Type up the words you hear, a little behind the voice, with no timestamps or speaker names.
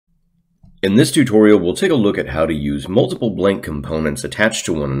In this tutorial, we'll take a look at how to use multiple blank components attached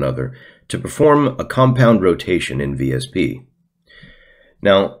to one another to perform a compound rotation in VSP.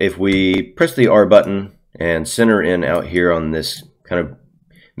 Now, if we press the R button and center in out here on this kind of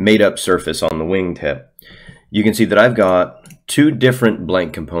made-up surface on the wingtip, you can see that I've got two different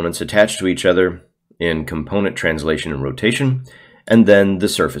blank components attached to each other in component translation and rotation, and then the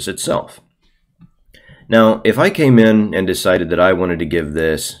surface itself. Now, if I came in and decided that I wanted to give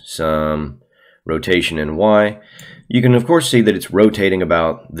this some rotation in Y, you can of course see that it's rotating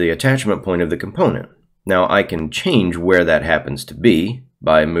about the attachment point of the component. Now, I can change where that happens to be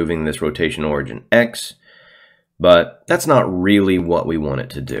by moving this rotation origin X, but that's not really what we want it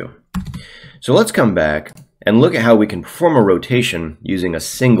to do. So let's come back and look at how we can perform a rotation using a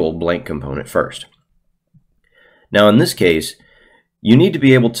single blank component first. Now, in this case, you need to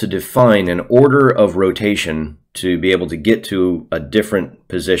be able to define an order of rotation to be able to get to a different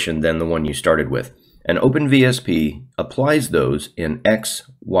position than the one you started with. And OpenVSP applies those in X,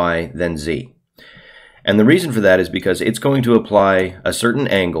 Y, then Z. And the reason for that is because it's going to apply a certain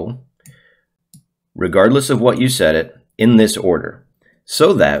angle, regardless of what you set it, in this order.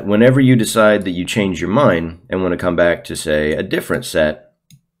 So that whenever you decide that you change your mind and want to come back to, say, a different set,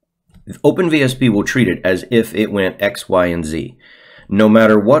 OpenVSP will treat it as if it went X, Y, and Z, no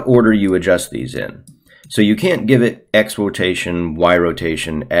matter what order you adjust these in. So you can't give it X rotation, Y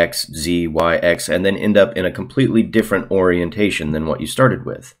rotation, X, Z, Y, X, and then end up in a completely different orientation than what you started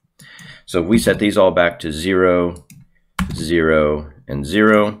with. So if we set these all back to 0, 0, and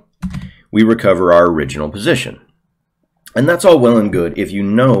 0, we recover our original position. And that's all well and good if you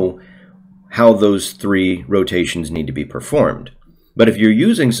know how those three rotations need to be performed. But if you're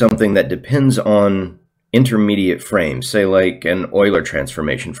using something that depends on intermediate frames, say like an Euler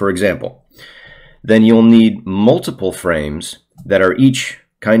transformation, for example, then you'll need multiple frames that are each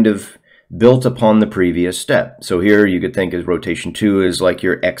kind of built upon the previous step. So here you could think of rotation 2 as like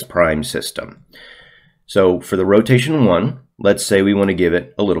your X prime system. So for the rotation 1, let's say we want to give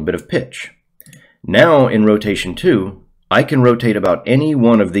it a little bit of pitch. Now in rotation 2, I can rotate about any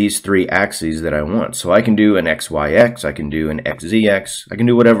one of these three axes that I want. So I can do an XYX, I can do an XZX, I can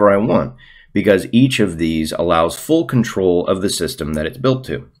do whatever I want, because each of these allows full control of the system that it's built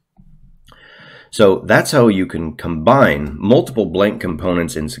to. So that's how you can combine multiple blank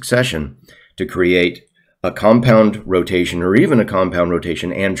components in succession to create a compound rotation or even a compound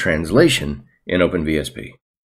rotation and translation in OpenVSP.